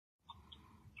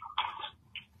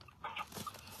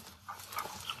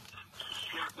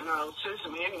Sis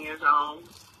Minnie is on.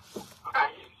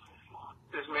 Right?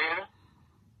 Sis Minnie?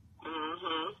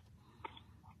 Mm-hmm.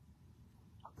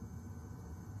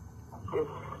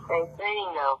 Can't sing,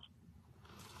 though.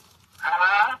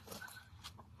 Huh?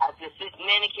 I said, Sis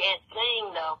Minnie can't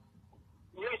sing, though.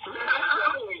 Yes,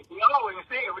 we always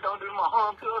sing it. We don't do my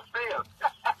home to ourselves.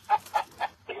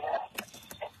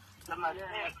 Somebody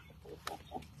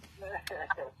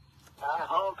I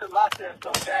home to myself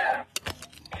sometimes.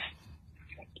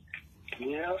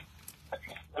 Yeah.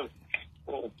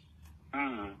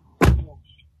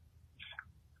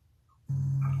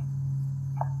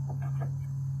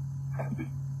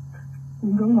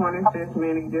 Good morning, Sis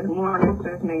Minnie. Good morning,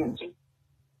 Sis Nancy.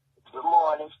 Good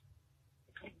morning.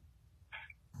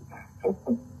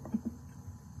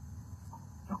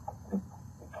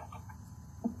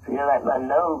 Feel like my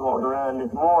nose won't run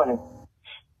this morning.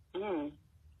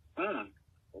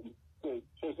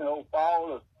 Taking old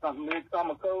fall or something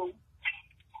midsummer cold?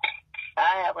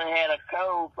 I haven't had a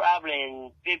cold probably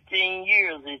in 15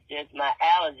 years. It's just my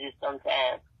allergies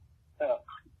sometimes.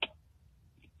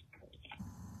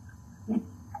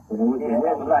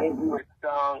 With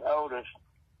strong odors.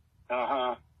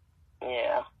 Uh-huh.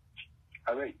 Yeah.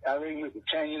 I reckon with the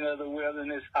changing of the weather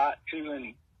and it's hot too,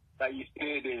 and like you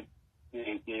said,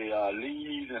 the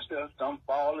leaves and stuff, some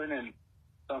falling and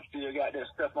some still got that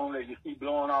stuff on that you see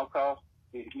blowing off across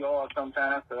the yard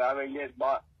sometimes. So I reckon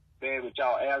that's bad with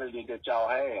y'all allergies that y'all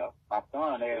have. My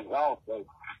son has it also.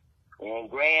 And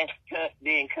grass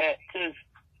being cut too.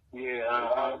 Yeah.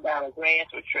 All kind of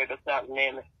grass would trigger something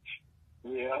in me.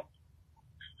 Yeah.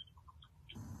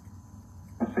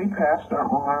 I see Pastor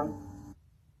on.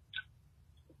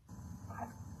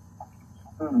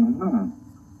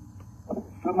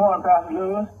 Good morning, Pastor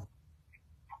Lewis.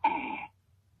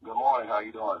 Good morning. How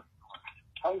you doing?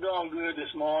 I'm doing good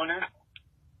this morning.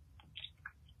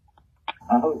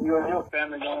 I hope you and your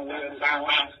Family doing well this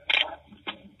morning.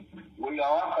 We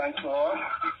are, thank God.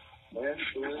 That's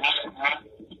good.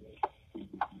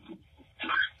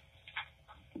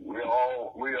 We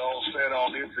all set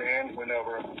on this end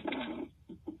whenever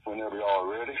y'all are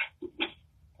ready.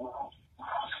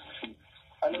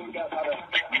 I know we got about a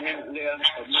minute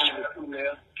or two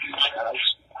left.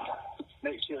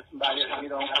 Make sure somebody else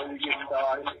get on before we get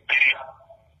started.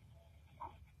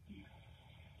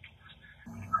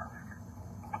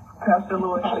 Pastor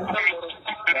Lewis.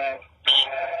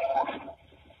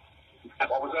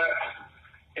 What was that?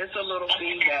 It's a little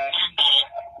feedback.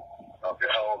 Okay,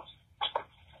 hold on.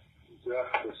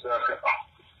 Just a second.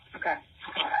 Okay.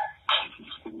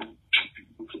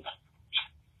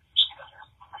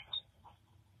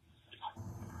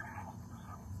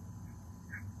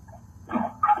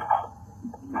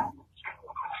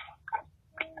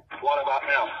 What about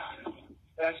now?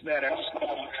 That's better.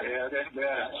 Yeah, that's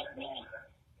better.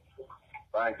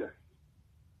 Thank you.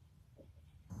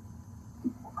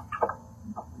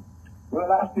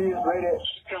 Well, I see it's right at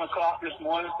 10 o'clock this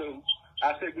morning, so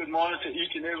I say good morning to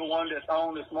each and every one that's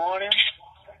on this morning.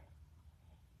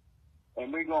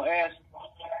 And we're going to ask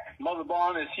Mother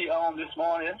Barnes, is she on this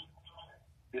morning?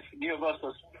 Just give us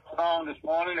a song this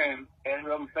morning and ask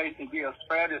Reverend Faith to give us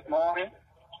prayer this morning.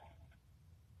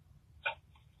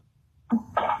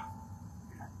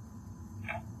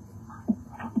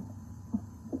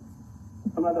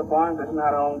 Mother Barnes is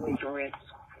not on. Correct.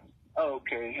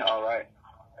 Okay, all right.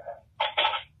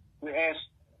 We asked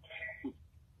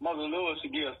Mother Lewis to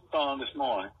give us a song this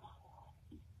morning.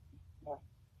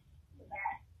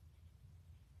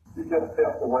 You just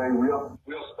step away. We'll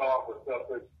start with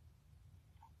something.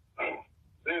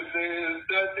 This is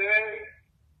the day.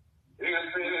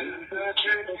 This is the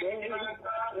day.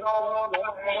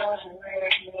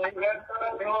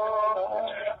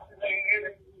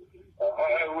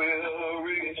 I will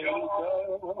rejoice.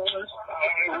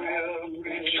 I will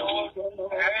rejoice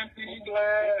and be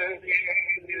glad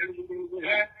in you.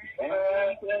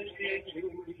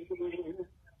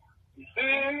 We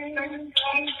will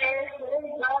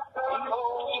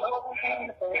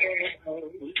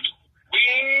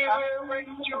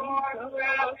rejoice.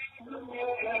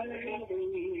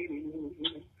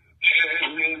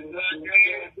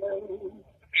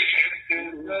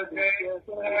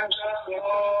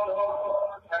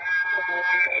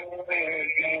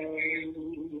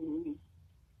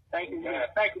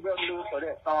 Thank you, Brother Lewis, for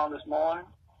that song this morning.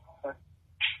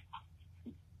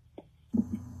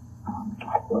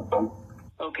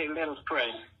 Okay, let us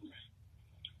pray.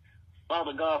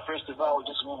 Father God, first of all, we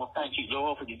just want to thank you,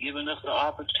 Lord, for giving us the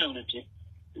opportunity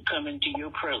to come into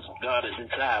your presence, God, at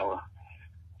this hour.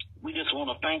 We just want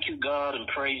to thank you, God, and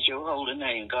praise your holy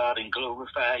name, God, and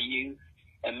glorify you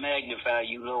and magnify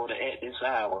you, Lord, at this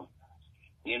hour.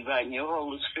 We invite your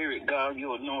Holy Spirit, God,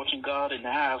 your anointing, God, in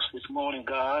the house this morning,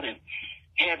 God, and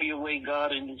have your way,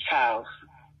 God, in this house,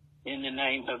 in the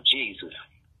name of Jesus.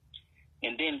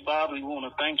 And then, Father, we want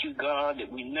to thank you, God,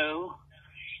 that we know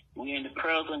we're in the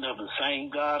presence of the same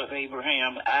God of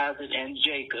Abraham, Isaac, and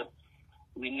Jacob.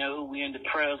 We know we're in the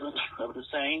presence of the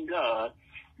same God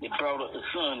that brought up the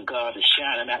sun, God, is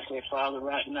shining out there, Father,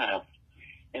 right now.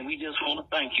 And we just want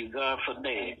to thank you, God, for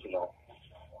that.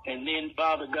 And then,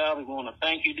 Father God, we want to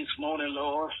thank you this morning,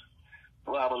 Lord,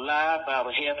 for our life,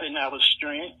 our health, and our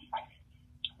strength.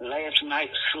 Last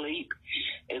night's sleep,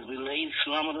 as we lay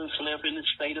slumbered and slept in the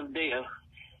state of death,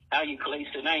 how you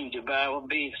placed an angel by our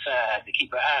bedside to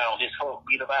keep an eye on this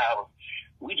heartbeat of ours.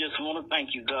 We just want to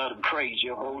thank you, God, and praise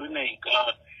your holy name,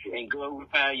 God, and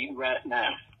glorify you right now.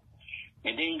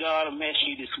 And then, God, I mess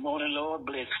you this morning, Lord,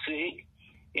 bless sick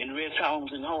in rest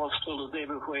homes and hospitals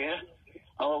everywhere.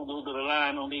 All those that are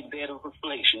lying on their bed of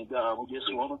affliction, God, we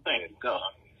just want to thank you, God,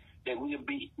 that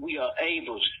we are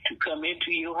able to come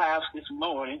into your house this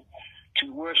morning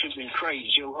to worship and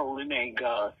praise your holy name,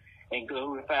 God, and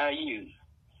glorify you.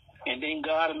 And then,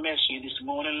 God, I mess you this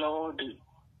morning, Lord, to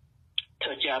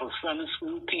touch out a Sunday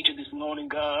school teacher this morning,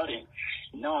 God, and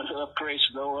anoint her fresh,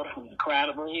 Lord, from the crown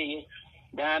of her head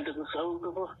down to the soles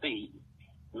of her feet.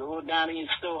 Lord, down in your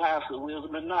storehouse of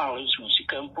wisdom and knowledge, when she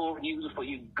come forth, use it for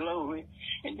your glory.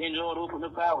 And then, Lord, open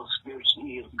up our spiritual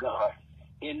ears, God,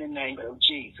 in the name of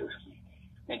Jesus.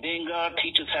 And then, God,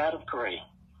 teach us how to pray.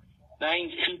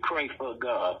 Things to pray for,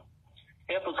 God.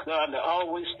 Help us, God, to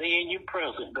always stay in your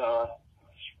presence, God,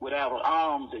 with our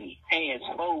arms and hands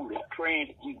folded, praying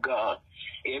to you, God,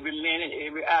 every minute,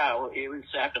 every hour, every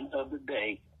second of the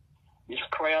day. This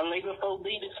prayer lay before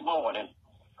thee this morning.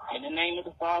 In the name of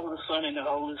the Father, the Son, and the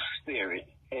Holy Spirit.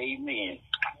 Amen.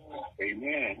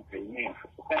 Amen. Amen.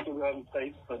 Thank you, Brother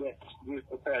Faith, for that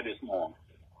beautiful prayer this morning.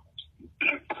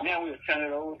 Now we'll turn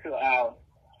it over to our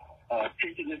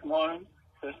teacher this morning,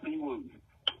 Trustee Wooten.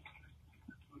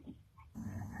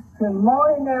 Good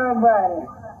morning, everybody.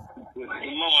 Good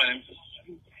morning.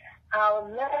 Our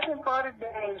lesson for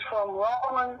today is from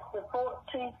Romans, the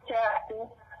 14th chapter,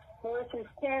 verses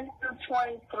 10 through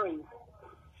 23.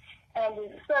 And the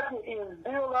subject is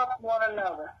build up one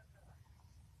another.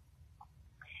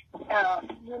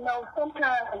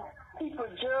 Sometimes people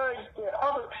judge the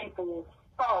other people's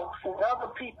faults and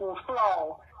other people's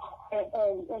flaws,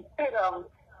 and instead of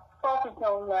focusing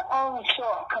on their own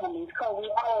shortcomings, because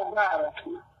we all got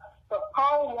it. But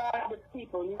Paul wanted the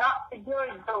people not to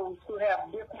judge those who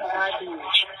have different ideas.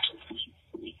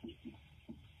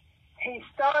 He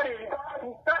started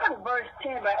verse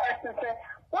 10 by asking,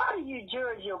 why do you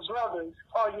judge your brothers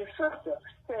or your sisters?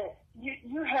 That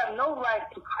you have no right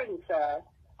to criticize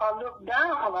or look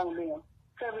down on them.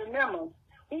 So remember,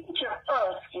 each of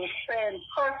us will stand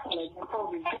personally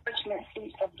before the judgment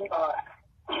seat of God.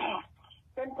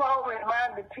 Then Paul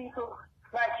reminded people,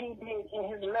 like he did in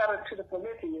his letter to the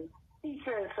Philippians, he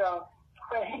says,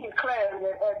 when he declared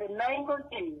that at the name of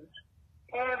Jesus,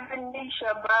 every knee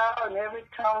shall bow and every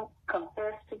tongue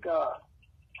confess to God.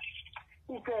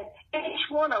 He said, each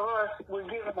one of us will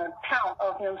give an account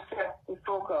of himself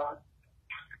before God.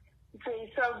 He said,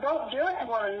 so don't judge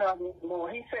one another anymore.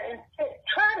 He said, instead,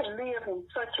 try to live in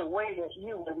such a way that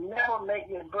you will never make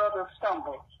your brother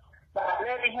stumble by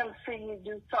letting him see you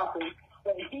do something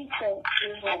that he thinks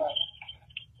is wrong.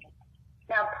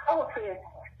 Now, Paul said,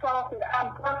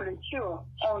 I'm perfectly sure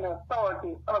on the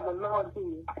authority of the Lord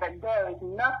Jesus that there is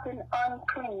nothing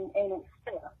unclean in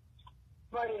itself.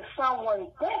 But if someone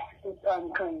thinks it's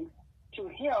unclean, to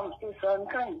him it's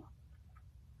unclean.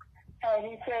 And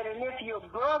he said, and if your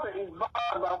brother is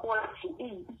bothered by what you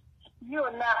eat, you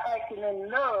are not acting in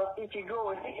love if you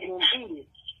go ahead and eat it.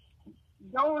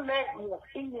 Don't let your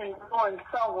eating ruin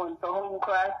someone for whom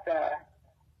Christ died.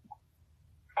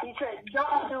 He said,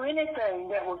 don't do anything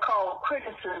that will cause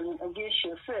criticism against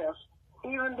yourself,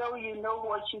 even though you know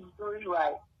what you do is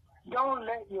right. Don't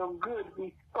let your good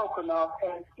be spoken of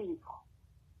as evil.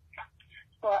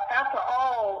 For after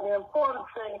all, the important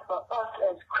thing for us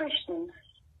as Christians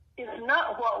is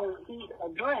not what we eat or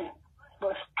drink,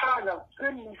 but spirit of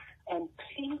goodness and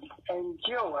peace and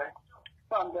joy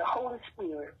from the Holy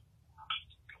Spirit.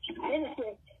 Then he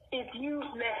said, if you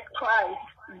let Christ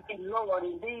be Lord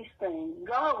in these things,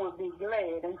 God will be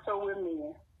glad, and so will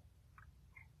men.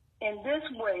 In this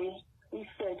way, he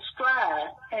said, strive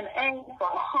and aim for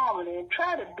harmony and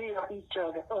try to build each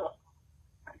other up.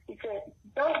 He said,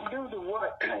 don't undo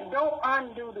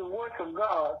the work of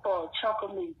God for a chunk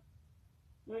of meat.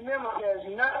 Remember,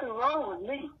 there's nothing wrong with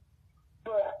meat,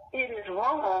 but it is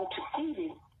wrong to eat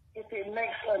it if it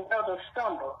makes another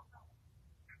stumble.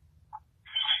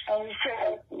 And he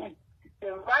said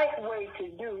the right way to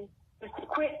do is to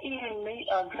quit eating meat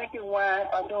or drinking wine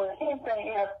or doing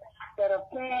anything else that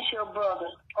offends your brother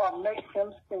or makes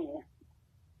him sin.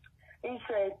 He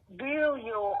said, build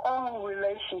your own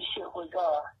relationship with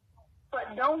God,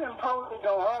 but don't impose it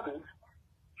on others.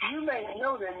 You may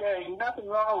know that there is nothing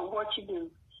wrong with what you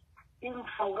do, even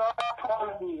from God's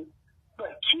point of view,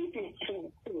 but keep it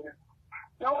sincere.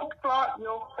 Don't flaunt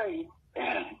your faith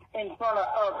in front of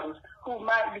others who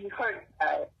might be hurt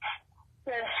by it.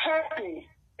 Said, happy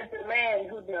is the man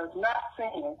who does not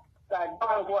sin by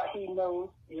doing what he knows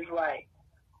is right.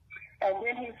 And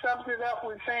then he sums it up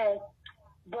with saying,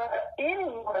 but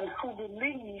anyone who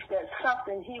believes that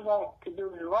something he wants to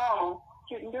do is wrong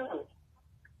shouldn't do it.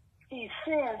 He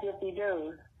sins if he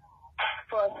does.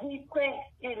 For he thinks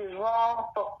it is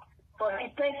wrong, for he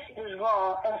thinks it is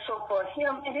wrong, and so for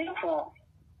him it is wrong.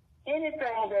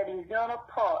 Anything that is done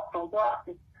apart from God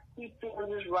he feels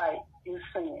is right is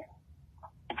sin.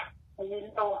 And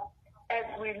you know, as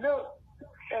we look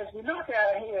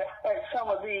out here at some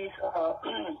of these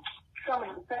some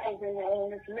of the things in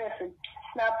this lesson,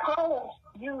 now Paul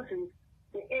uses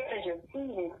the image of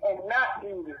eating and not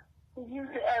eating. He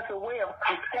uses it as a way of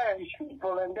comparing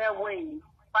people and their ways.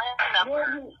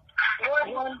 One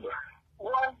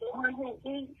who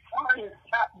eats is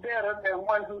not better than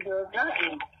one who does not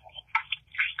eat.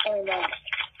 And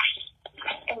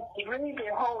read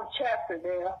the whole chapter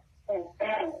there and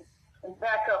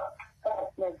back up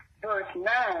at verse 9,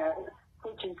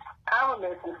 which is our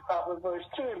lesson start with verse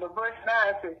 10, but verse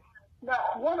 9 says,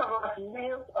 not one of us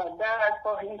lives or dies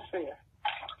for himself.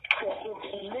 So if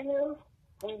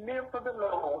we live for the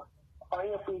Lord, or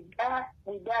if we die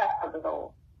for the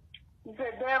Lord. He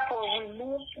said, therefore we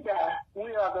live to die.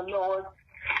 We are the Lord.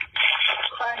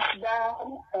 Christ died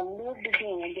and lived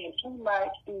again that he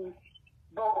might be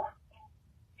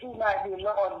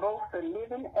Lord both the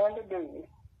living and the dead.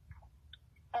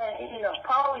 And you know,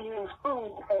 Paul used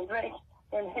food and drink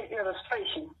in his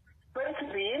illustration, but it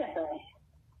could be anything.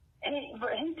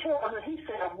 He tells us, he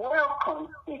said, welcome.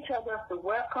 He tells us to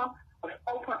welcome with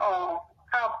open arms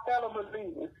our fellow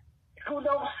believers who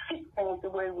don't see things the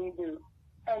way we do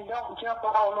and don't jump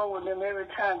all over them every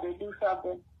time they do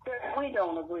something that we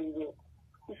don't agree with.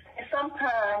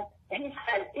 Sometimes, he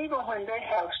said, even when they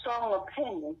have strong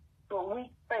opinions but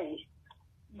weak faith,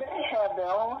 they have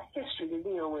their own history to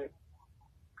deal with.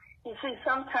 You see,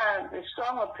 sometimes the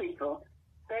stronger people,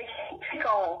 they can pick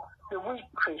on the weak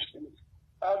Christians,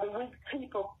 the weak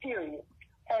people, period.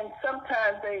 And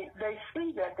sometimes they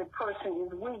see that the person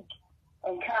is weak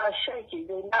and kind of shaky.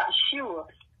 They're not sure.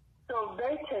 So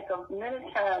they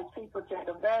many times people take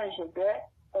advantage of that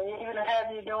and even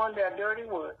have you doing their dirty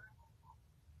work.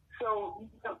 So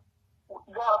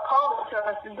God Paul tells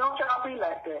us, don't y'all be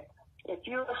like that. If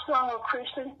you're a stronger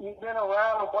Christian, you've been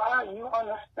around a while, you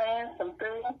understand some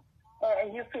things,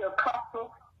 and you feel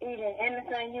comfortable eating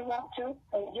anything you want to,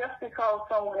 and just because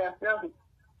someone else doesn't,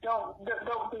 don't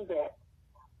do that.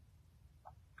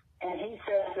 And he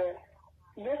says that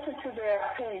listen to their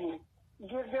opinion,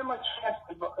 give them a chance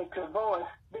to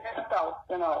voice their thoughts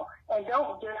and all, and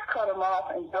don't just cut them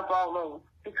off and jump all over,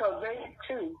 because they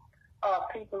too are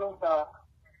people of God.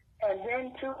 And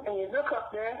then too, when you look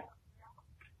up there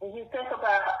and you think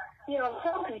about, you know,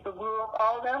 some people grew up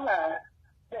all their lives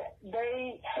that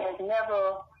they had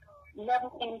never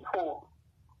eaten pork.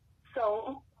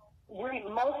 So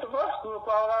most of us grew up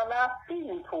all our lives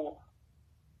eating pork.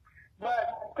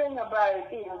 But the thing about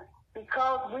it is,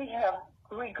 because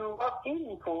we grew up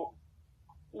eating pork,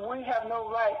 we have no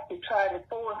right to try to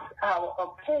force our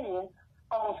opinion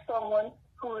on someone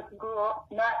who grew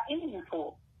up not eating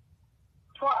pork.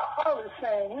 Paul is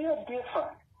saying we are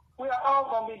different. We are all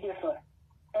going to be different.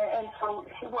 And so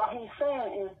what he's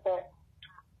saying is that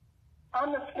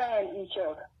understand each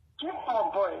other. Give them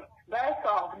a break. Back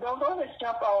off. Don't just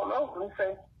jump all over and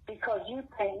say, because you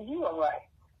think you are right.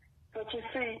 But you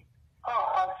see,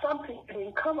 some people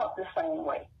didn't come up the same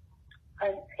way.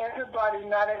 And everybody's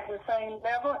not at the same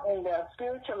level in their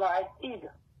spiritual life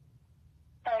either.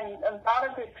 And a lot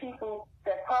of the people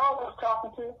that Paul was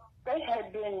talking to, they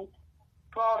had been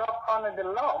brought up under the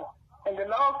law. And the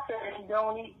law says you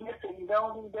don't eat this or you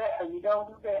don't do that or you don't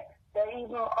do that. They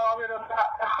even ordered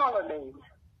about the holidays.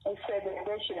 They said that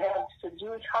they should have the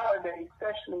Jewish holidays,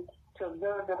 especially to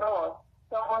observe the Lord.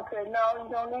 Someone said, no, you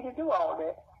don't need to do all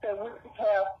that. So we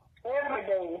have every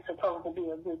day is supposed to be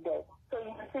a good day. So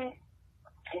you see,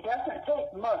 it doesn't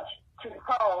take much to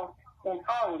cause an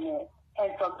argument.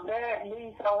 And from there, it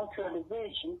leads on to a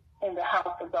division in the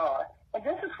house of God. And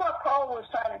this is what Paul was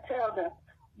trying to tell them.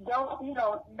 Don't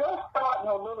start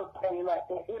no little thing like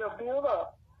that. It'll build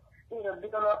up. it'll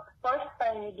build up. First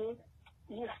thing you do,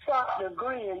 you start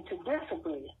agreeing to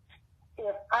disagree.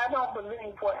 If I don't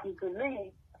believe what you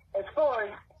believe, as far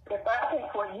as if I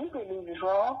think what you believe is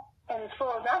wrong, and as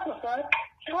far as I'm concerned,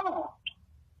 it's wrong.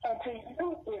 And to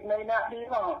you, it may not be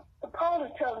wrong. But Paul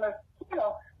is telling us,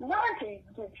 learn to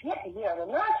get together,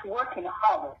 learn to work in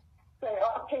harmony. Say,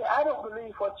 okay, I don't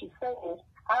believe what you say is.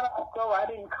 I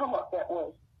didn't come up that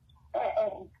way.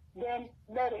 And then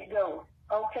let it go.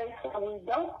 Okay, so we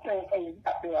don't think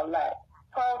exactly alike.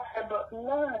 Paul said, but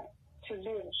learn to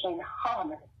live in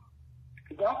harmony.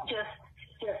 Don't just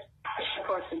push the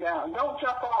person down. Don't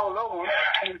jump all over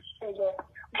and say that,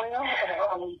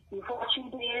 what you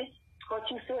did, what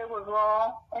you said was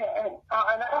wrong,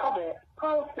 and all that.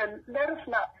 Paul said, let us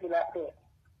not be like that.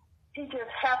 He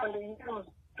just happened to use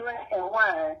drink and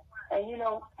wine. And,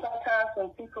 sometimes when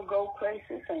people go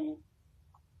places and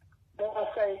they'll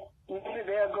say, maybe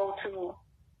they'll go to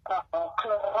a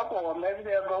club or maybe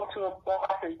they'll go to a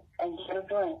bar and get a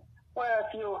drink. Well,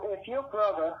 if your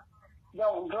brother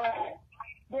don't drink,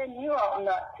 then you ought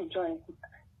not to drink.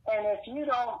 And if you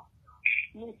don't,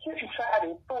 you shouldn't try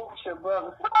to force your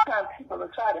brother. Sometimes people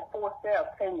will try to force their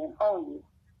opinion on you.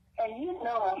 And you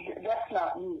know that's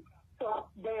not you. So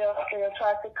they'll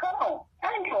try to come on.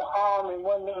 Ain't no harm in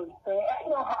one little thing. Ain't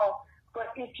no harm. But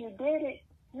if you did it,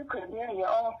 you condemn your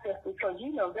own self because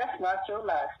you know that's not your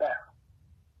lifestyle.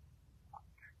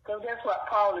 So that's what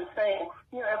Paul is saying.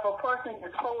 If a person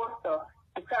is forced or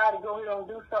decide to go ahead and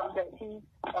do something that he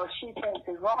or she thinks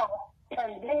is wrong,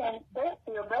 and then they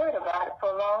feel bad about it for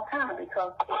a long time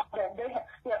because that they have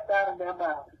stepped out of their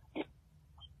boundaries.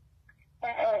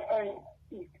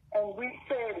 And we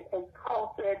said, as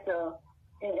Paul said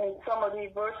in some of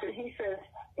these verses, he says,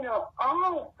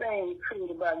 all things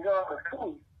created by God are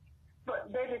clean,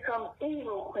 but they become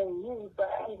evil when used by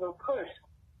an evil person.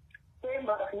 They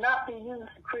must not be used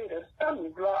to create a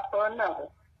stumbling block for another.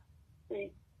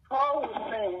 See, Paul was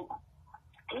saying,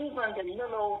 even the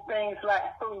little old things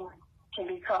like food can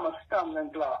become a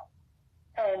stumbling block.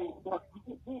 And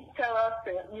he tell us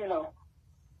that,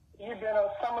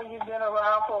 some of you been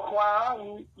around for a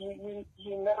while, you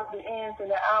know the ins and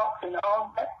the outs and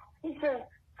all that. He says,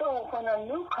 so when a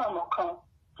newcomer comes,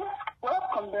 just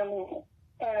welcome them in.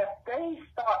 And if they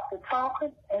start to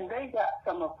talking and they got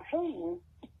some opinions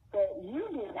that you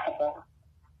didn't have,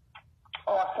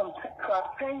 or some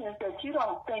opinions that you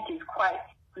don't think is quite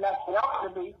like it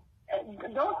ought to be,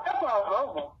 don't step all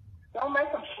over. Don't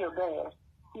make them feel bad.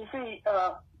 You see,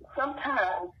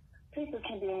 sometimes people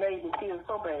can be made to feel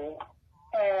so bad.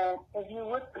 And if you're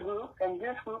with the group and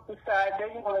this group decides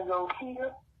they want to go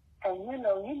here, and you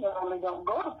normally don't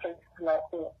go to places like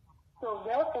that. So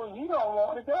therefore, you don't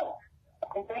want to go.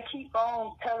 And they keep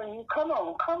on telling you, come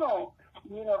on, come on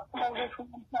this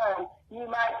one time. You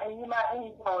might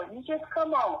enjoy it. You just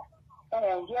come on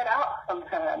and get out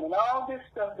sometime and all this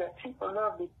stuff that people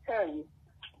love to tell you.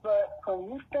 But when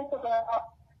you think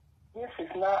about this is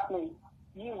not me,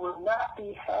 you will not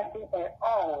be happy at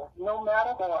all, no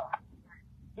matter what.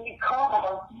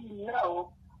 Because you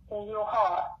know in your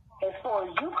heart, as far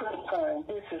as you're concerned,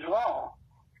 this is wrong.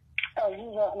 And you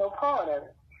want no part of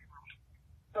it.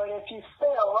 But if you stay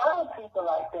around people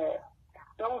like that,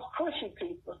 those pushy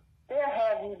people, they'll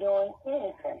have you doing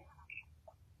anything.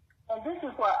 And this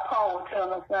is what Paul was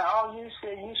telling us now. All you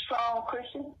said, you strong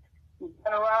Christians, you've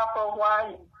been around for a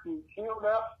while, you build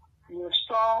up, you're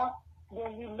strong,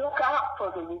 then you look out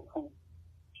for the weak ones.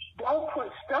 Don't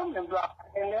put stumbling blocks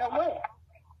in their way.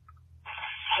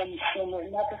 And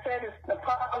like I said, the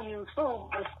Paul used food,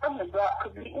 the stumbling block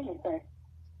could be anything.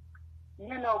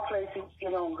 You know places you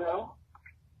don't go.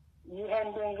 You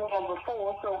hadn't been going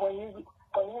before, so when you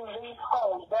leave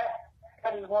home,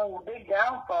 that is one of the big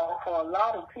downfalls for a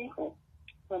lot of people.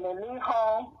 When they leave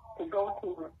home to go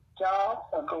to jobs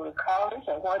or go to college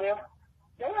or whatever,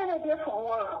 they're in a different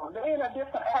world. They're in a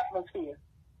different atmosphere.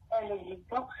 And the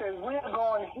group says, we're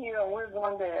going here and we're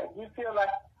going there. You feel like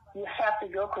you have to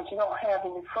go because you don't have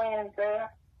any friends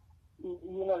there.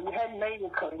 You hadn't made a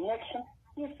connection.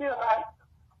 You feel like,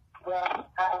 well,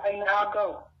 I'll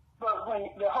go. But when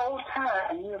the whole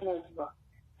time you're miserable.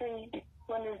 See,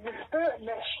 when the Spirit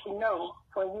lets you know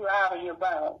when you're out of your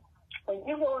bounds, when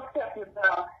you go step your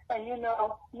bounds, and you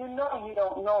know you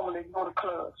don't normally go to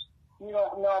clubs. You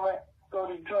don't normally go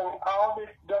to drink. All this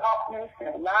darkness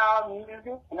and loud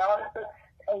music and all this stuff,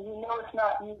 and you know it's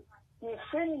not you. You're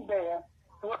sitting there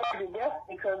worried to death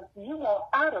because you want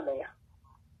out of there,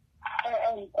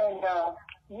 and you don't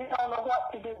know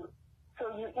what to do.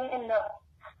 So you end up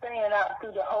staying out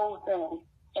through the whole thing.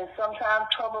 And sometimes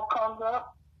trouble comes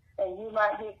up, and you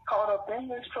might get caught up in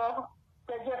this trouble.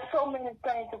 There's just so many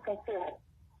things to consider.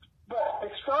 But the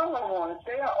stronger ones,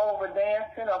 they are over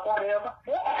dancing or whatever.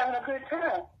 They're having a good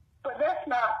time. But that's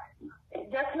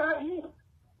not you.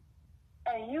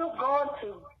 And you're going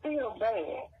to feel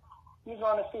bad. You're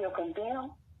going to feel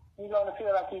condemned. You're going to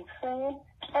feel like you've sinned.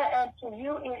 And to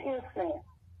you, it is sin.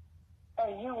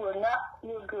 And you will not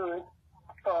feel good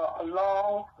for a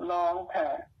long, long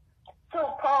time.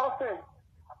 So Paul says,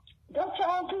 don't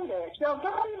y'all do that. Don't be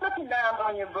looking down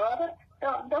on your brother.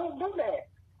 Don't do that.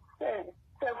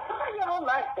 So why y'all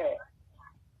like that?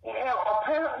 Yeah,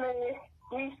 apparently,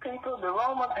 these people, the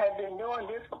Romans, have been doing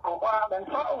this for a while. And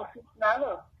Paul says, now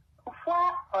look,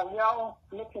 why are y'all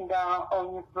looking down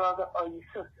on your brother or your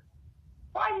sister?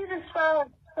 Why you despise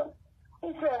them?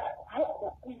 He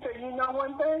said, you know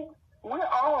one thing? We're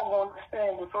all going to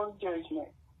stand before the judgment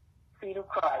seat of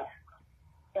Christ.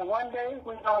 And one day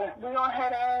we're gonna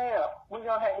have to add up. We're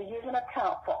gonna have to give an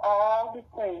account for all the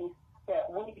things that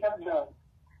we have done.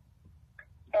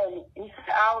 And he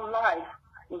said our life,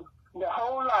 the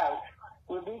whole life,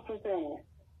 will be presented,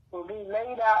 will be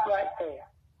laid out right there.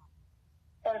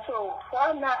 And so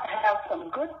why not have some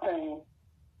good things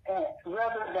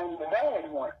rather than the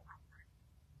bad ones?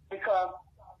 Because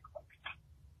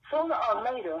sooner or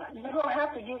later, you're going to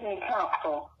have to give an account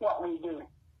for what we do.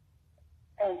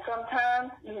 And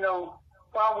sometimes,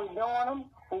 while we're doing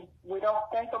them, we don't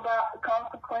think about the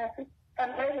consequences.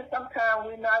 And maybe sometimes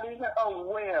we're not even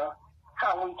aware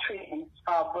how we're treating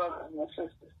our brothers and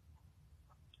sisters.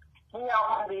 We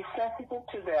ought to be sensitive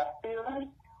to their feelings.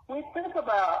 We think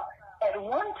about, at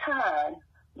one time,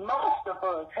 most of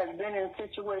us have been in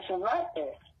situations like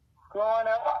that. Growing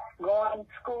up, going to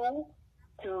school,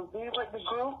 to be with the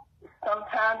group,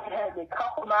 sometimes you had to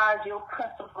compromise your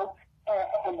principles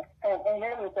and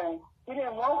everything. You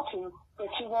didn't want to, but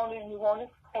you wanted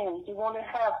friends. You wanted to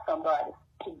have somebody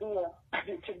to be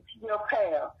your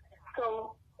pal.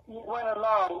 So you went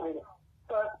along with it.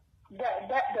 But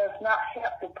that does not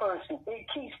help the person. It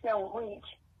keeps them weak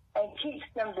and keeps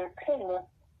them dependent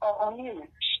on you.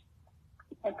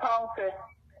 And Paul says,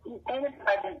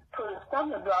 anybody put a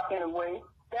stumbling block in a way,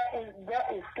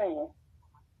 that is sin.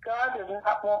 God does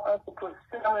not want us to put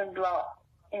stumbling blocks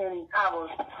in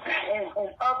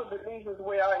other believers'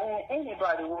 way or in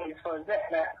anybody's way, for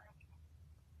that matter.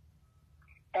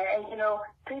 And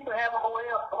people have a way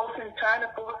of trying to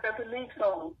force their beliefs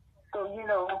on them. So,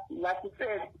 like you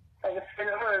said, like I said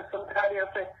earlier, somebody else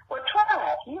say, well,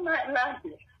 try it. You might like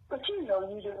it. But you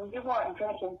weren't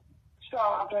drinking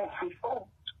strong drinks before.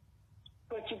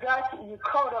 But you're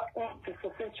caught up into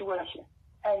the situation.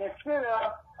 And instead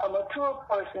of a mature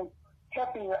person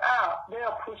helping you out,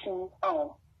 they're pushing you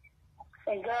on.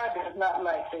 And God does not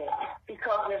like that.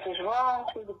 Because if it's wrong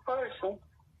to the person,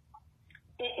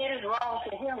 it is wrong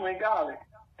to him regardless.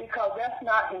 Because that's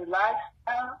not his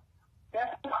lifestyle.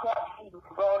 That's not what he was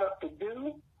brought up to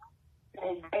do.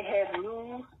 And they had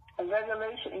rules and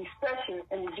regulations, especially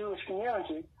in the Jewish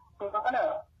community, growing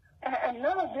up. And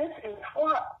none of this is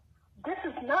what. This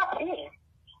is not it.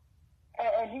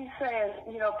 And he's saying,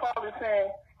 Paul is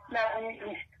saying, now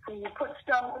when you put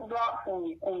stumbling blocks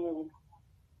in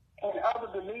other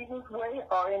believers' way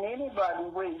or in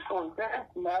anybody's way, for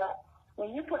that matter,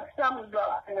 when you put stumbling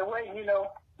blocks in the way,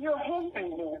 you're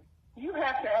hindering them. You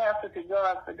have to answer to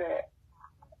God for that.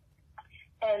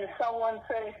 And if someone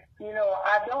says,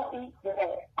 I don't eat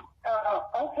that,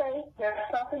 okay, there's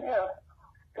something else.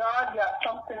 God got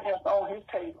something else on his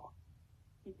table.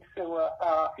 So,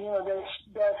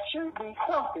 there should be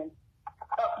something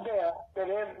up there that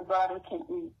everybody can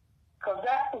eat. Because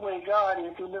that's the way God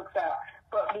is, he looks out.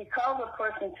 But because a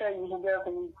person tells you he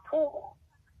doesn't eat pork,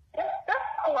 that's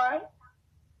all right.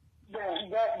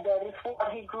 That is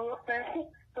what he grew up in.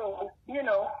 So,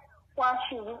 why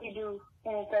should we do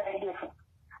anything different?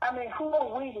 I mean, who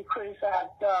are we to criticize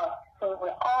God? So we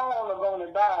all are going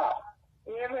to bow.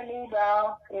 Every knee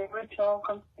bow, every tongue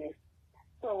confess.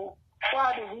 So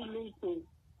why do we need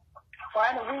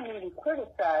to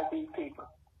criticize these people?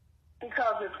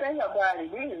 Because the thing about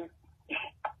it is,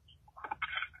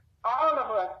 all of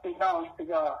us belong to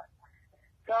God.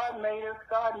 God made us.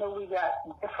 God knows we got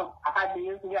different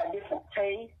ideas. We got different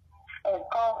tastes and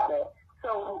all that.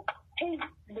 So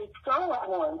the stronger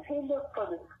ones, he looked for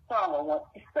the stronger ones,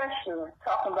 especially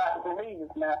talking about the believers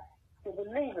now. The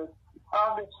believers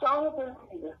are the stronger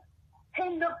believers. He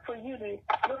looked for you to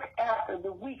look after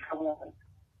the weaker ones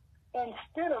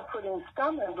instead of putting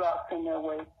stumbling blocks in their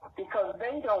way, because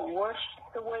they don't worship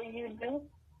the way you do.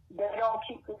 They don't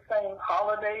keep the same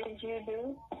holidays you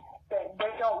do.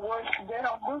 They don't worship. They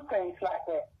don't do things like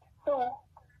that. So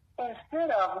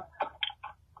instead of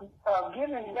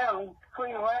giving them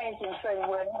free range and saying,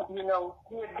 well, you know,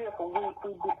 we're different.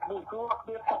 We grew up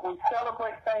different. We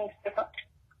celebrate things different.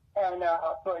 And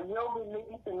but your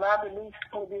belief and my beliefs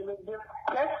will be a little different.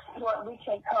 That's what we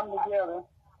can come together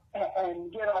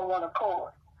and get on one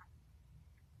accord.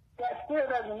 That still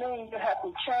doesn't mean you have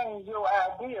to change your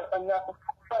idea or nothing,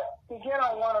 but to get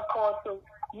on one accord so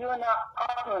you're not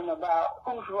arguing about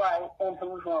who's right and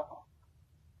who's wrong.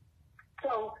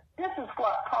 So this is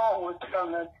what Paul was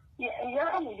telling us.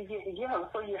 Y'all need to get together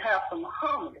so you have some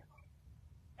harmony.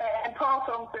 And Paul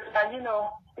told us that, you know,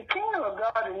 the kingdom of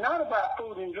God is not about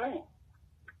food and drink.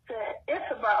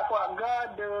 It's about what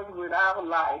God does with our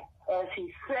life as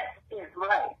he sets it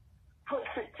right, puts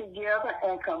it together,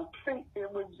 and completes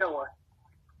it with joy.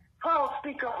 Paul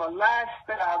speaks of a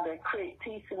lifestyle that creates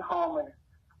peace and harmony.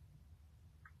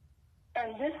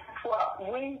 And this is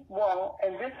what we want,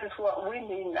 and this is what we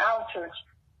need in our church.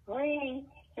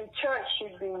 The church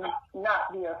should be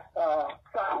not be a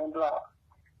stumbling block.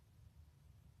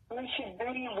 We should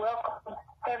be welcome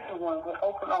everyone with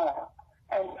open arms.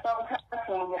 And sometimes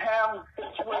when we have a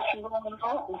situation going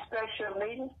on, especially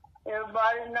leaders,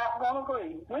 everybody's not going to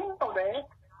agree. We know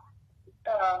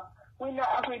that. We're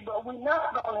not agree, but we're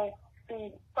not going to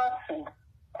be fussing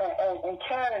and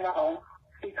carrying on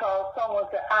because someone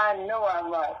said, I know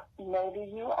I'm right. Maybe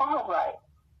you are right.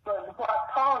 But what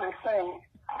Paul is saying,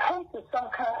 come to some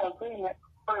kind of agreement.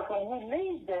 But when we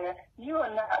leave there, you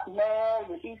are not mad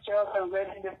with each other,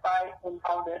 ready to fight and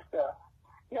all that stuff.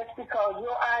 Just because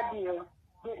your idea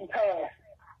didn't pass.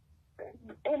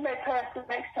 It may pass the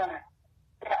next time.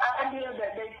 The idea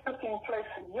that they took in place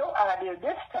of your idea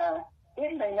this time,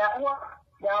 it may not work.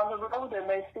 Down the road, they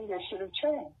may see they should have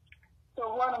changed.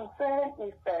 So what I'm saying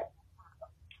is that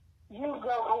you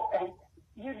go and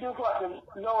you do what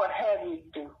the Lord had you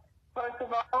do. First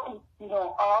of all, you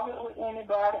don't argue with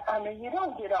anybody. I mean, you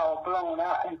don't get all blown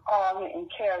out and argue and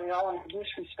carry on and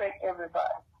disrespect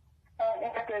everybody.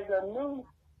 And if there's a new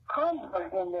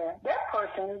convert in there, that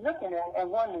person is looking at it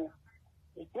and wondering,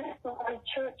 is this the way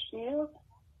church is?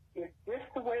 Is this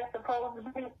the way it's supposed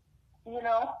to be? You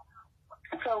know?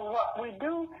 So what we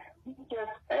do, we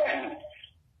just,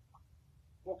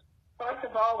 first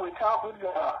of all, we talk with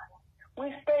God.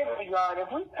 We stay with God.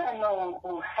 If we plan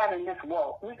on having this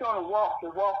walk, we're going to walk the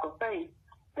walk of faith,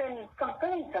 then some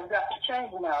things have got to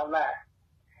change in our life.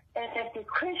 And if the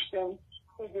Christian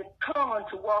is determined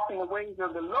to walk in the ways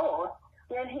of the Lord,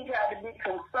 then he got to be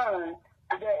concerned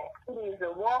that it is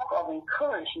a walk of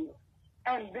encouragement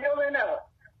and building up,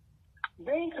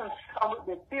 being concerned with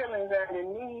the feelings and the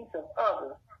needs of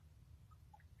others.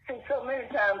 See, so many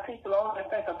times people only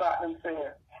think about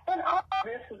themselves. And all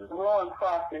this is a growing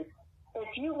process.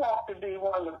 If you want to be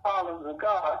one of the followers of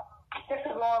God, it's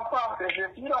a long process.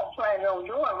 If you don't plan on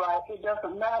doing right, it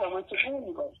doesn't matter what you do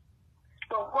anyway.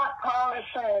 But what Paul is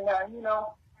saying now, you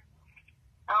know,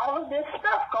 all of this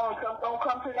stuff gonna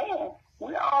come to the end.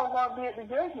 We all want to be at the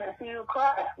judgment seat of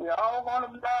Christ. We all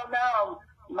want to bow down,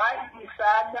 might be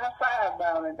side by side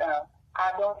bowing down.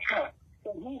 I don't know.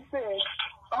 And he says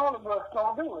all of us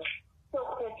gonna do it.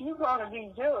 So if you're gonna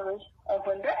be judged, and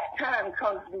when that time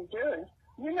comes to be judged,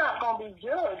 you're not going to be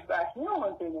judged by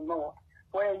humans anymore,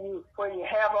 where you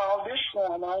have all this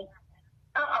going on.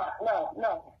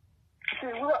 No. See,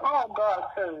 we're all God's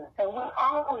servants, and we're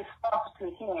all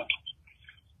responsible to him.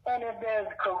 And if there's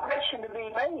correction to be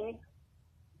made,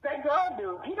 let God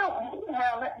do it. He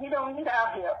don't need our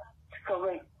help to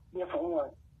correct different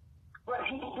ones. But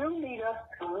he do need us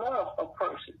to love a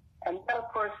person and let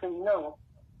a person know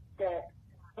that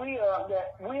we are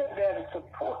there to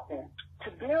support them,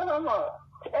 to build them up,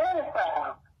 to edify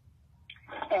them.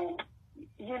 And,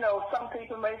 you know, some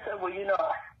people may say, well, you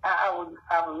know, I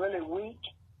was really weak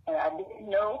and I didn't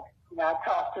know. And I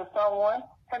talked to someone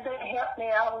and they helped me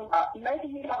out.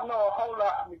 Maybe you don't know a whole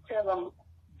lot to tell them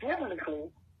biblically,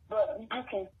 but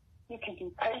you can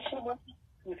be patient with them.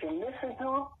 You can listen to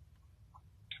them.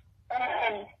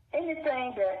 And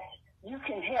anything that you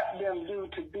can help them do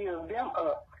to build them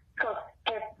up. Because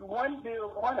if one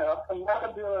builds one up,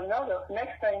 another builds another up,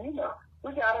 next thing you know,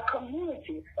 we got a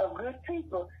community of good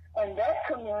people. And that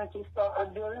community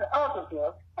started building others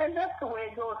up. And that's the way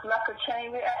it goes, like a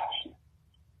chain reaction.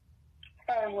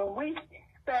 And when we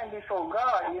stand before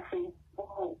God, you see,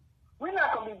 we're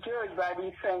not going to be judged by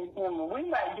these same humans. We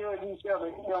might judge each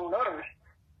other here on earth,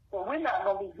 but we're not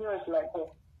going to be judged like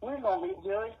that. We're going to be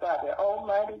judged by the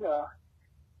Almighty God.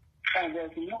 And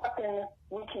there's nothing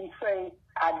we can say,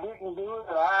 I didn't do it,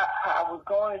 or I was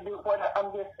going to do it.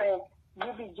 I'm just saying,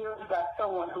 you'll be judged by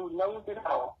someone who knows it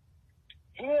all.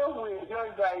 Here we're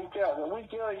judged by each other. We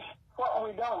judge what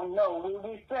we don't know.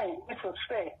 We think, we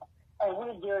suspect. and we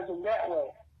judge it that way.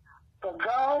 But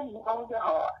God knows the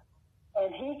heart,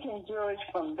 and he can judge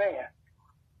from there.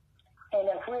 And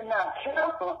if we're not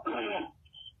careful,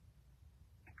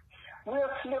 we'll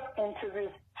slip into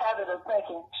this habit of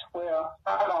thinking, well,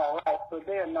 I'm all right, but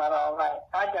they're not all right.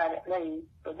 I got it made,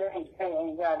 but they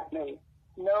ain't got it made.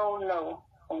 No.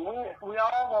 And we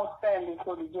all going to stand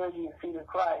before the judgment seat of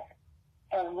Christ.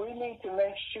 And we need to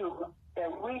make sure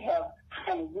that we have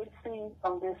a good seed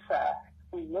on this side.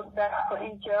 We look back for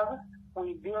each other.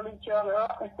 We build each other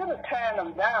up. Instead of tearing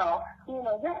them down,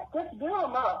 just build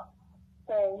them up.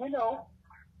 And,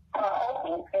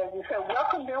 as you said,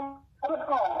 welcome them to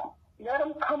home. Let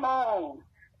them come on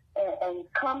and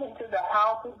come into the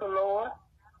house of the Lord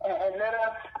and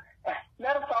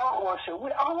let us all worship.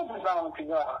 We all belong to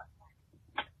God.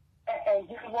 And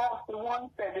he wants the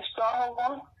ones that the strong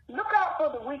ones. Look out for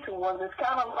the weaker ones. It's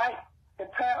kind of like the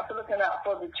parents are looking out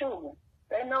for the children.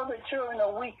 They know the children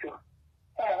are weaker.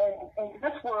 And in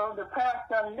this world, the parents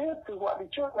don't live through what the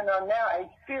children are now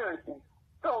experiencing.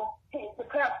 So the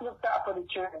parents looked out for the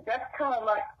children. That's kind of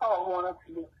like Paul wanted us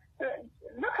to do.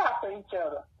 Look out for each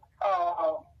other.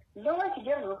 Don't let you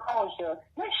get along with each other.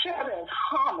 Make sure there's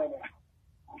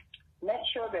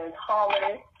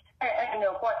harmony. And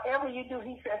whatever you do,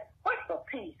 he says, wait for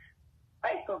peace.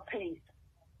 Wait for peace.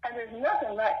 And there's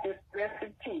nothing like this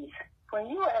blessed peace. When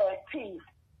you are at peace,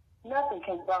 nothing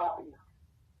can bother you.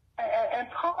 And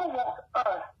Paul wants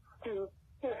us to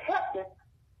help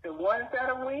the ones that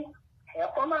are weak,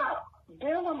 help them out,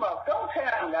 build them up. Don't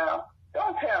tear them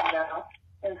down.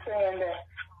 And saying that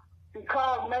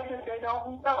because maybe they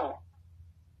don't know.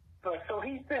 But so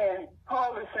he's saying,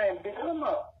 Paul is saying, build them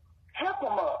up, help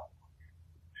them up.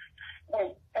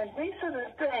 And these are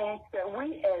the things that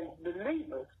we as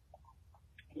believers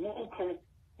need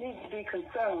to be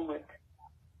concerned with.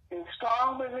 The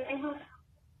strong believers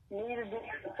need to be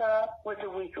concerned with the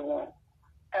weaker ones.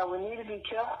 And we need to be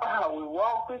careful how we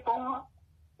walk before them.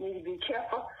 We need to be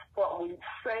careful what we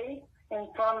say in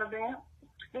front of them.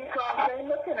 Because they're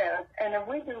looking at us. And if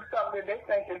we do something that they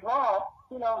think is wrong,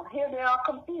 here they are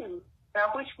confused.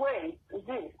 Now, which way is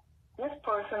this? This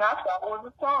person I thought was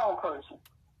a strong person.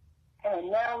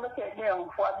 And now look at them,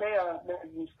 what they are,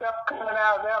 the stuff coming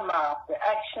out of their mouth, the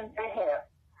actions they have,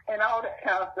 and all that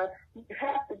kind of stuff. You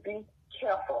have to be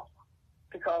careful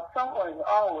because someone is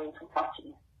always watching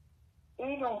you,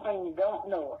 even when you don't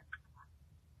know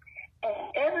it. And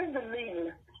every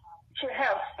believer should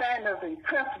have standards and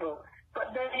principles,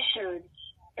 but they should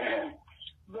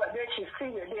see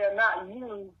that they are not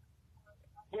used,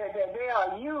 that they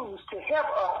are used to help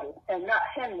others and not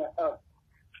hinder others.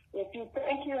 If you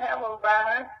think you have a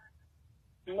right,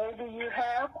 maybe you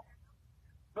have,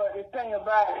 but the thing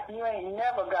about it, you ain't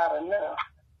never got enough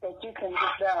that you can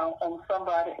get down on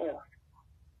somebody else.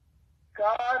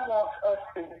 God wants us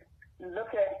to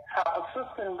look at our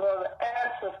sister and brother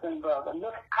as sister and brother.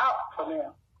 Look out for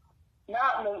them,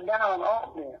 not look down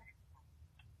on them.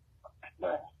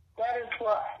 But that is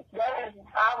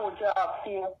our job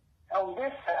here on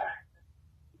this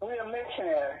side. We are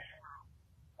missionaries.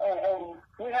 And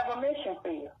we have a mission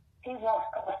field. He wants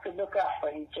us to look out for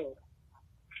each other.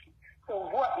 So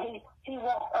what he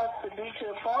wants us to be to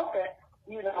the point that,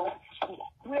 we're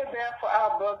there for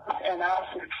our brothers and our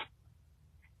sisters.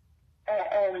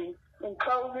 And in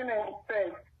closing, it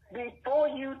says, before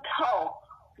you talk,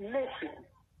 listen.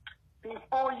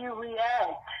 Before you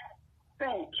react,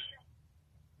 think.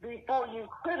 Before you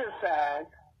criticize,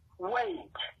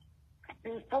 wait.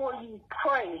 Before you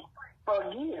pray,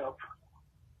 forgive.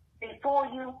 Before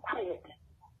you quit,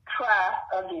 try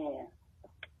again.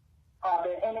 Are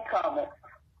there any comments?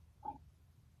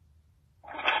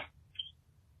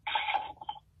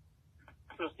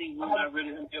 Trustee, I really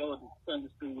enjoyed the Sunday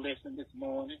school lesson this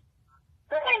morning.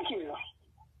 Thank you.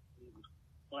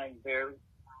 Playing very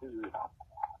good.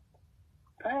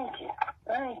 Thank you.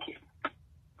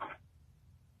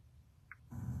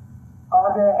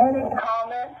 Are there any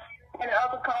comments? Any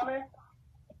other comments?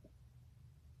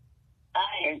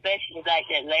 Especially like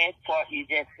that last part you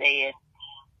just said.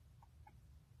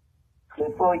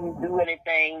 Before you do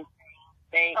anything,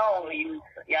 think before you,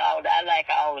 I like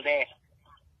all of that.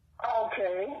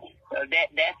 Okay. So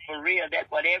that's for real. That's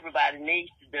what everybody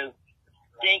needs to do.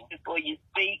 Think before you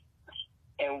speak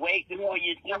and wait before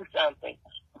you do something.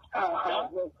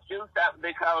 Don't just do something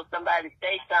because somebody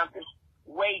say something.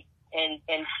 Wait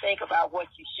and think about what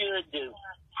you should do.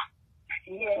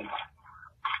 Yes.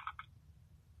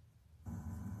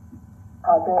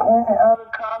 Are there any other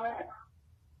comments?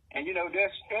 And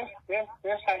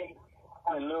that's how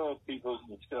I love people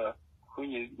and stuff.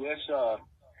 When you just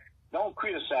don't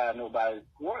criticize nobody.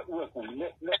 Work with them.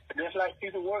 Just like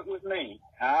people work with me.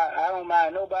 I don't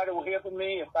mind nobody will help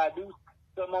me if I do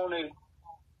something on the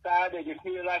side that you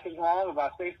feel like it's wrong. If I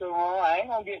say something wrong, I ain't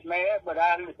gonna get mad. But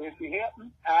if you help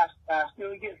me, I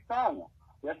still get stronger.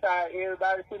 That's how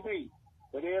everybody should be.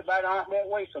 But everybody aren't that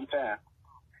way sometimes.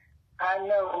 I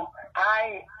know.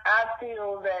 I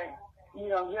feel that, you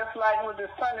know, just like with the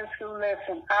Sunday school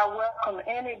lesson, I welcome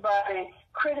anybody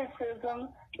criticism.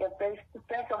 If they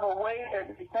think of a way that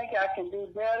they think I can do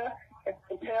better, if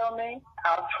they tell me,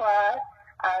 I'll try.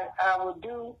 I will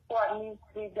do what needs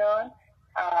to be done.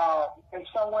 If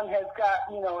someone has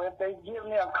got, you know, if they give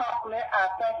me a compliment, I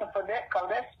thank them for that, because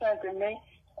that strengthens me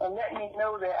and let me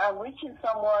know that I'm reaching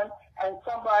someone and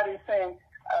somebody's saying,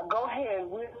 go ahead,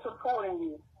 we're supporting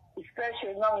you,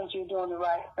 especially as long as you're doing the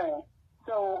right thing.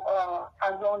 So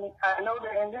I know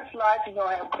that in this life you're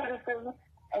going to have criticism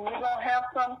and you're going to have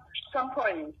some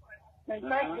praise. And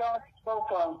thank God for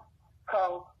both of them.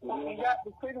 Because when you got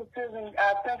the criticism,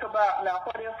 I think about, now,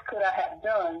 what else could I have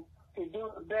done to do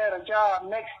a better job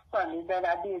next Sunday than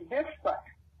I did this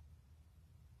Sunday?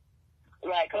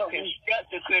 Right, because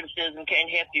constructive criticism can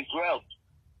help you grow.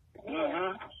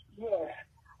 Yes.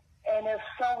 And if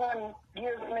someone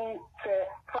gives me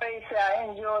praise, say I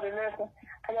enjoyed the lesson,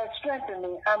 and that strengthened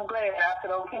me, I'm glad. I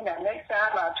said, okay, now next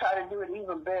time I'll try to do it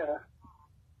even better.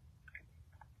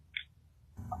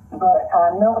 But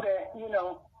I know that, you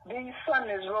know, these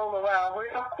Sundays roll around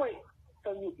real quick.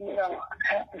 So, you know,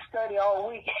 I have to study all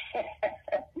week.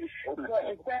 But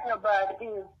the thing about it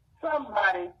is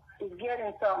somebody is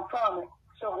getting something from it,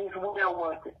 so it's well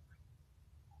worth it.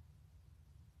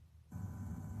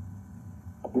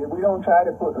 Yeah, we don't try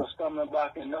to put a stumbling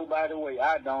block in nobody's way.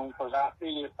 I don't, because I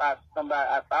feel if I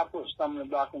put a stumbling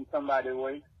block in somebody's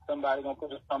way, somebody's going to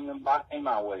put a stumbling block in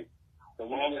my way. So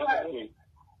we just have to.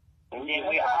 And then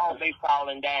we'll all be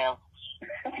falling down.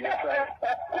 That's right.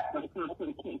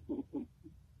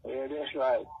 Yeah, that's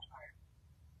right.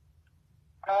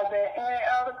 Are there any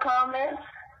other comments?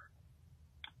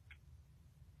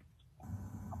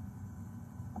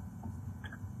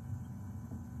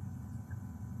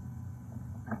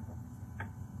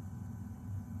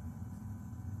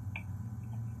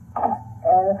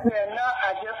 And if there are not, I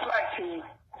just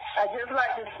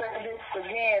like to say this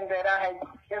again, that I had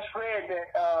just read that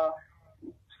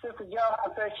Sister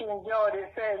Johnson said she enjoyed it.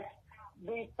 It says,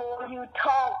 before you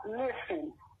talk,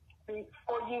 listen.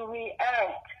 Before you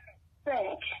react,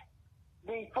 think.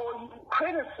 Before you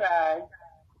criticize,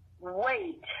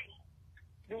 wait.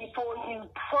 Before you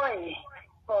pray,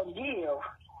 forgive.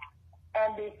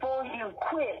 And before you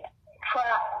quit,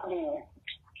 try again.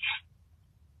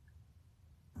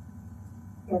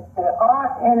 If there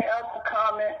aren't any other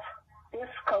comments, this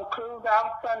concludes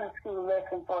our Sunday school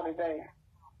lesson for today.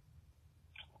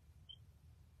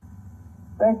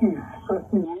 Thank you,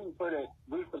 Trustee Wooten, for the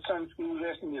beautiful Sunday school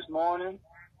lesson this morning.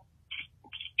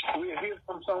 We'll hear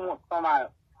from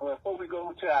before we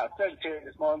go to our secretary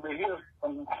this morning, we'll hear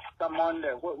from someone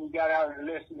that what we got out of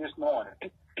the lesson this morning.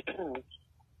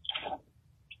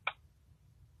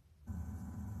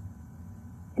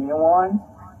 Anyone?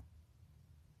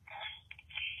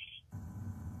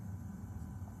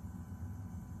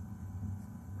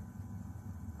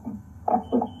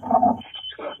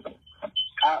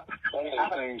 One of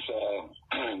the things,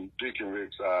 Deacon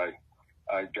Ricks, I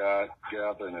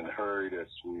gathered and heard as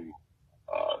we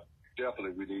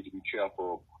definitely we need to be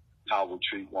careful how we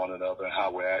treat one another and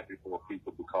how we act before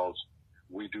people, because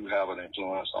we do have an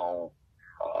influence on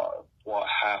what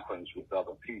happens with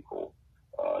other people.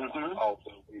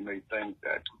 Also, we may think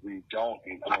that we don't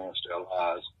influence their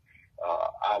lives.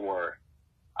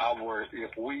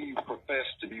 If we profess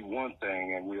to be one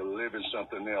thing and we're living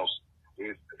something else,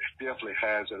 it definitely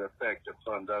has an effect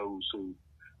upon those who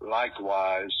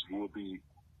likewise will be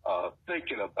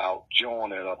thinking about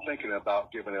joining or thinking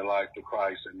about giving their life to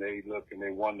Christ, and they look and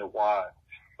they wonder why.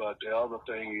 But the other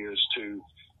thing is too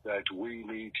that we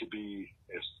need to be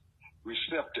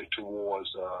receptive towards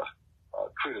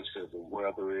criticism,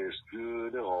 whether it's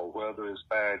good or whether it's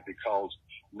bad, because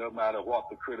no matter what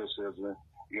the criticism,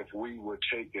 if we would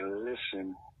take and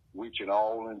listen, we can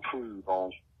all improve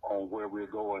on where we're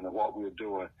going and what we're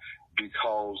doing,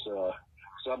 because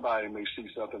somebody may see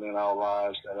something in our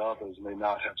lives that others may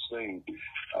not have seen.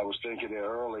 I was thinking there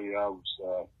earlier, I was,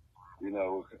 a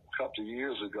couple of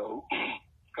years ago,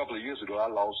 I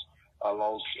lost a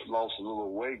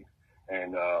little weight,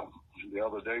 and the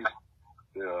other day,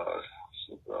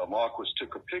 Marcus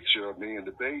took a picture of me and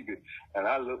the baby, and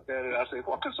I looked at it, I said,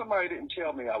 well, because somebody didn't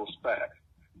tell me I was fat?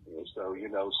 So,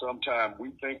 sometimes we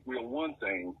think we're one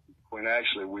thing when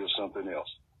actually we're something else.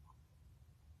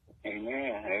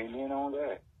 Amen. Amen on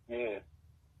that. Yeah.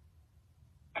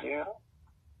 Yeah.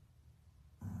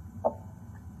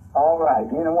 All right.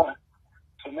 Anyone?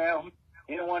 So now,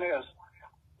 anyone else?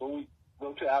 Will we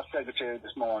go to our secretary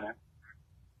this morning?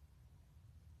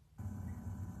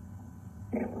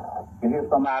 You hear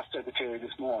from our secretary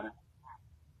this morning.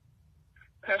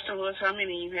 Pastor Lewis, how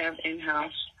many you have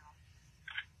in-house?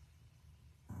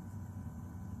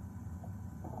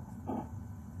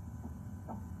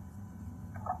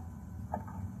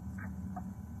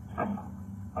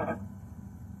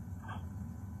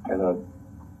 And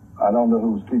I don't know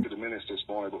who's speaking to the minutes this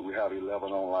morning, but we have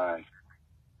 11 online.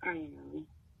 Okay.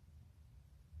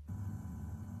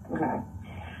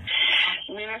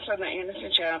 Minutes of the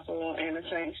Anderson Chapel and the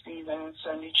St. Stephen's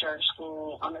Sunday Church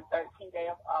School on the 13th day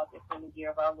of August in the year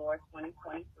of our Lord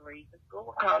 2023. The school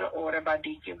was called to order by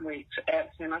Deacon Weeks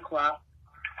at 10 o'clock.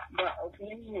 But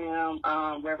opening hymn,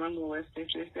 Reverend Lewis,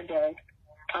 this is the day.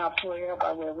 Our prayer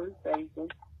by Reverend Stacy.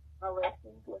 Our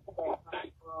lesson was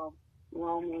today from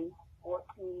Romans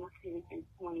 14, 10 through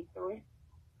 23.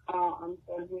 Our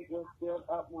subject was build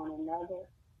up one another.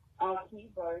 Our key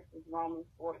verse is Romans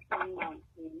 14, 19.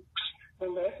 The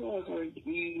lesson was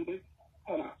reviewed.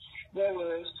 There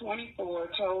was 24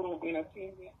 total in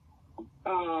attendance.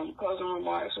 Closing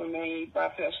remarks were made by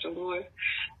Pastor Lewis.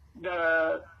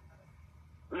 The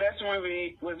lesson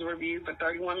was reviewed for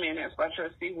 31 minutes by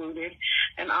Trustee Wooten,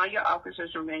 and all your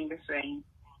officers remain the same.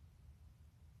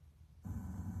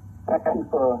 Thank you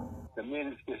for the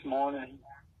minutes this morning.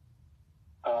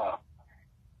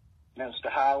 Mr.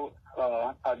 Howard,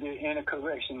 are there any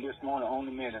correction this morning on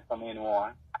the minutes from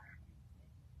anyone?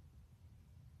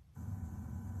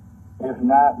 If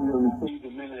not, we'll receive. The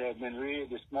minute has been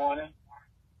read this morning,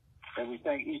 and we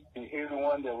thank each and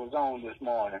everyone that was on this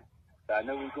morning. I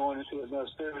know we're going into another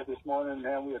service this morning,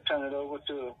 and we'll turn it over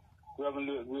to Reverend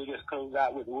Lewis. We'll just close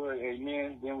out with the word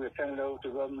amen, then we'll turn it over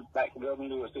to back to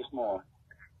Reverend Lewis this morning.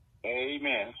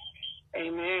 Amen.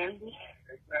 Amen. Amen.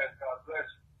 God bless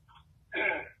you.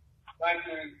 Thank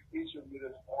you, each of you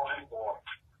this morning for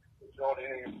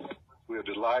joining in. We're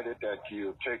delighted that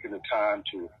you've taken the time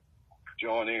to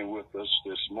join in with us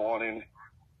this morning.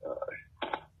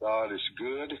 God is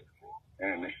good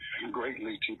and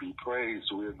greatly to be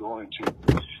praised. We're going to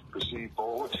proceed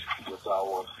forward with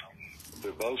our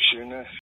devotion